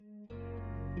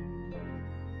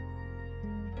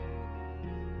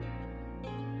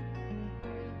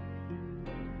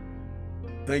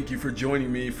Thank you for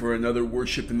joining me for another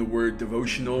Worship in the Word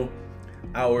devotional.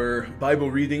 Our Bible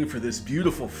reading for this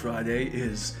beautiful Friday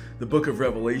is the book of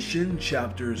Revelation,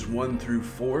 chapters 1 through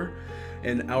 4.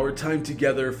 And our time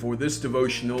together for this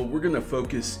devotional, we're going to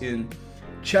focus in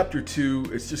chapter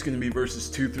 2. It's just going to be verses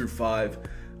 2 through 5.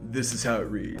 This is how it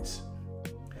reads.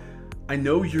 I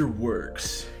know your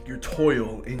works, your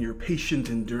toil, and your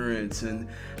patient endurance, and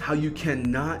how you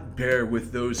cannot bear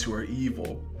with those who are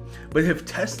evil, but have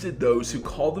tested those who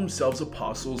call themselves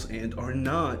apostles and are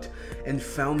not, and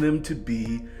found them to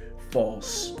be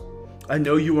false. I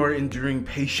know you are enduring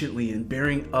patiently and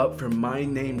bearing up for my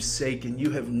name's sake, and you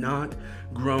have not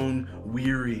grown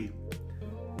weary.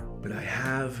 But I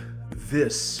have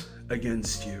this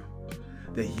against you,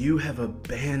 that you have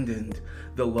abandoned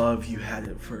the love you had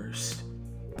at first.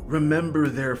 Remember,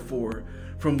 therefore,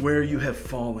 from where you have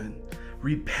fallen.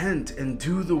 Repent and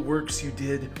do the works you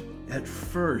did at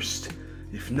first.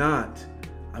 If not,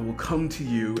 I will come to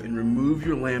you and remove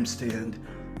your lampstand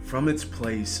from its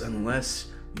place unless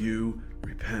you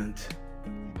repent.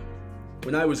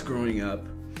 When I was growing up,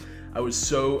 I was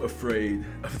so afraid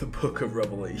of the book of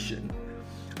Revelation.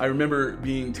 I remember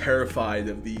being terrified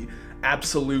of the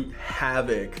absolute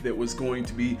havoc that was going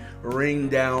to be rained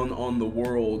down on the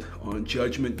world on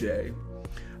Judgment Day.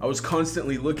 I was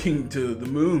constantly looking to the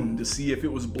moon to see if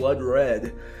it was blood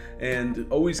red, and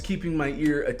always keeping my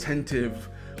ear attentive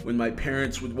when my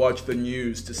parents would watch the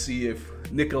news to see if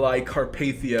Nicolae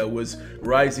Carpathia was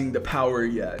rising to power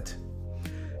yet.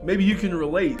 Maybe you can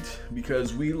relate,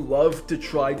 because we love to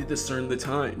try to discern the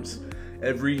times.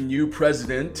 Every new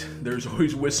president, there's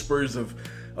always whispers of,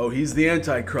 oh, he's the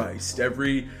Antichrist.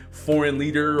 Every foreign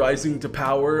leader rising to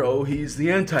power, oh, he's the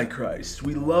Antichrist.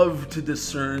 We love to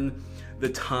discern the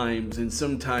times, and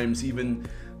sometimes even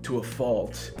to a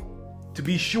fault. To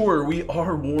be sure, we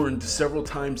are warned several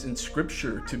times in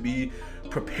Scripture to be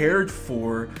prepared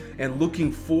for and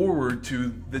looking forward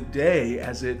to the day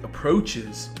as it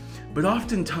approaches. But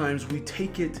oftentimes we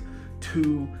take it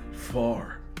too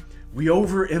far. We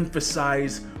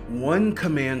overemphasize one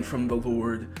command from the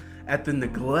Lord at the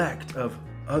neglect of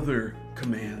other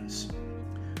commands,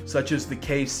 such as the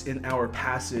case in our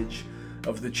passage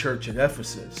of the church at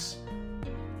Ephesus.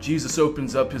 Jesus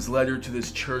opens up his letter to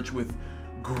this church with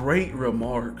great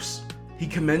remarks. He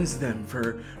commends them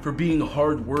for being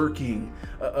hardworking,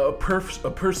 a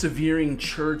persevering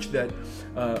church that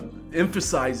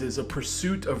emphasizes a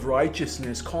pursuit of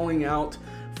righteousness, calling out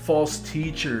false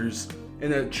teachers,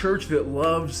 and a church that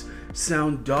loves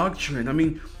sound doctrine. I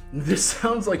mean, this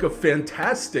sounds like a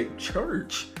fantastic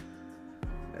church.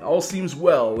 It all seems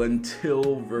well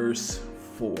until verse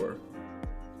 4,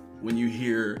 when you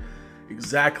hear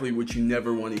exactly what you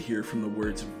never want to hear from the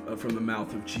words from the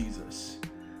mouth of Jesus.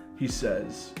 He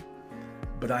says,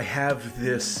 "But I have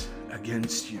this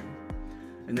against you."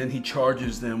 And then he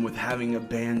charges them with having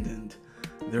abandoned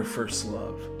their first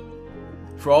love.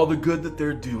 For all the good that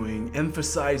they're doing,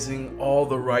 emphasizing all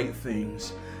the right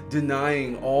things,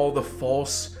 denying all the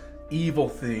false, evil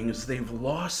things, they've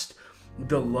lost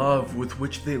the love with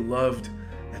which they loved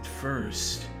at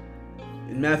first.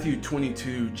 In Matthew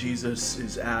 22, Jesus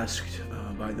is asked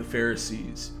by the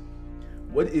Pharisees,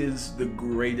 "What is the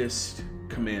greatest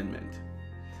commandment?"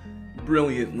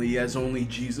 Brilliantly, as only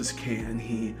Jesus can,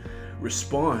 he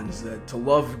responds that to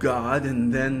love God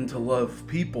and then to love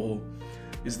people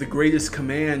is the greatest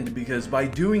command, because by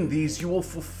doing these you will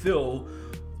fulfill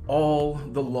all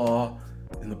the law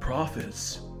and the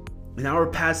prophets. And our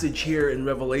passage here in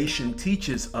Revelation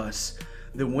teaches us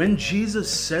that when Jesus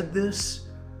said this,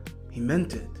 he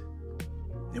meant it.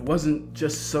 It wasn't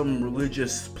just some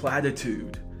religious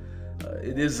platitude.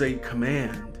 It is a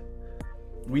command.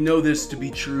 We know this to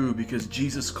be true because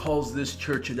Jesus calls this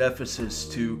church at Ephesus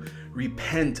to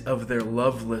repent of their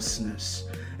lovelessness,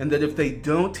 and that if they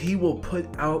don't, he will put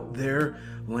out their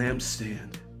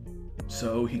lampstand.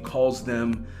 So he calls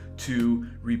them to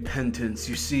repentance.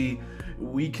 You see,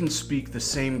 we can speak the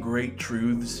same great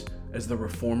truths as the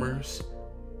reformers,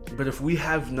 but if we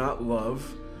have not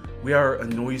love, we are a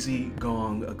noisy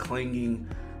gong, a clanging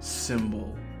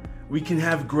cymbal. We can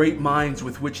have great minds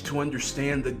with which to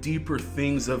understand the deeper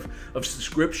things of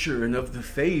Scripture and of the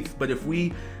faith, but if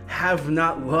we have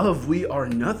not love, we are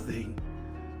nothing.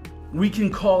 We can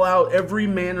call out every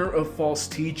manner of false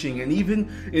teaching and even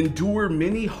endure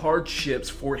many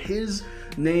hardships for his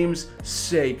name's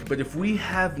sake, but if we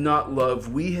have not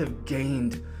love, we have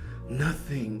gained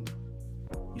nothing.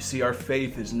 You see, our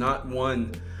faith is not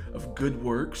one of good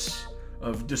works,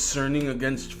 of discerning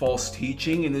against false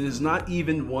teaching, and it is not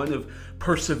even one of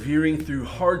persevering through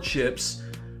hardships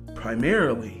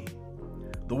primarily.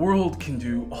 The world can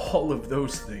do all of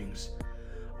those things,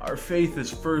 Our faith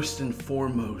is first and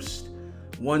foremost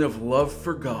one of love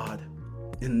for God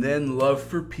and then love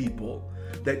for people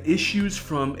that issues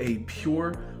from a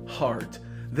pure heart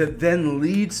that then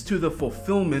leads to the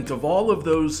fulfillment of all of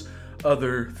those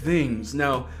other things.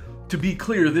 Now, to be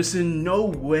clear, this in no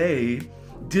way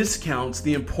discounts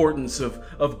the importance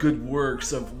of good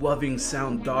works, of loving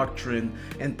sound doctrine,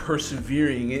 and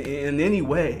persevering in any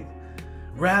way.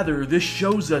 Rather, this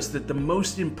shows us that the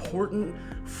most important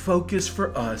focus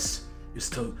for us is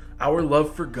to our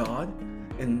love for God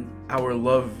and our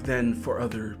love then for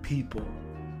other people.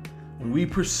 When we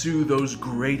pursue those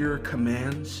greater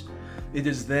commands, it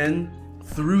is then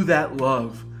through that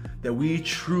love that we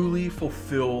truly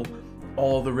fulfill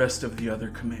all the rest of the other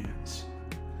commands.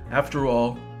 After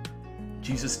all,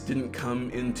 Jesus didn't come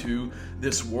into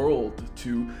this world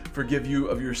to forgive you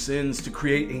of your sins, to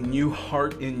create a new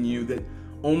heart in you that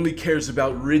only cares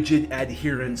about rigid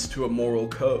adherence to a moral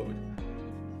code.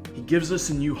 He gives us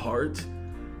a new heart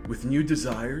with new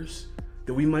desires,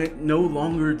 that we might no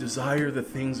longer desire the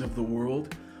things of the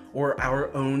world or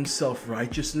our own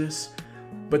self-righteousness,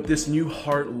 but this new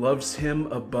heart loves Him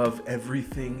above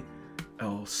everything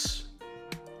else.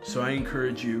 So I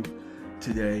encourage you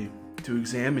today to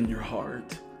examine your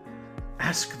heart.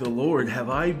 Ask the Lord, have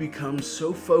I become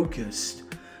so focused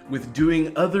with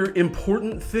doing other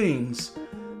important things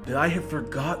that I have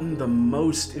forgotten the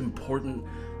most important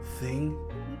thing,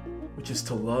 which is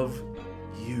to love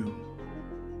you?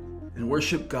 And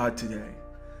worship God today,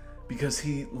 because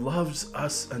He loves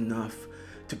us enough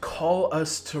to call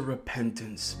us to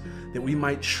repentance, that we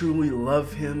might truly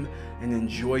love Him and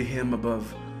enjoy Him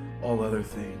above all other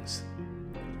things.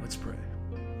 Let's pray.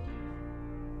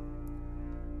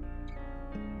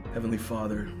 Heavenly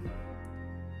Father,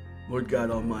 Lord God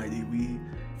Almighty, we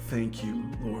thank you,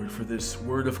 Lord, for this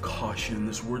word of caution,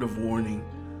 this word of warning.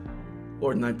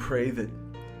 Lord, and I pray that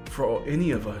for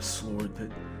any of us, Lord,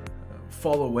 that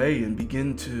fall away and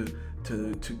begin to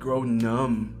grow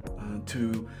numb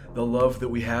to the love that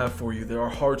we have for you, that our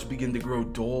hearts begin to grow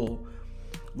dull.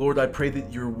 Lord, I pray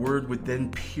that your word would then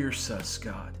pierce us,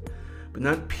 God, but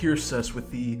not pierce us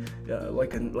with the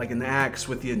like an axe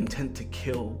with the intent to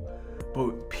kill,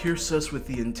 but pierce us with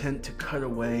the intent to cut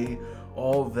away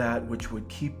all that which would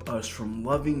keep us from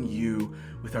loving you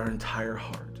with our entire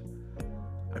heart.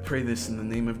 I pray this in the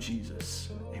name of Jesus.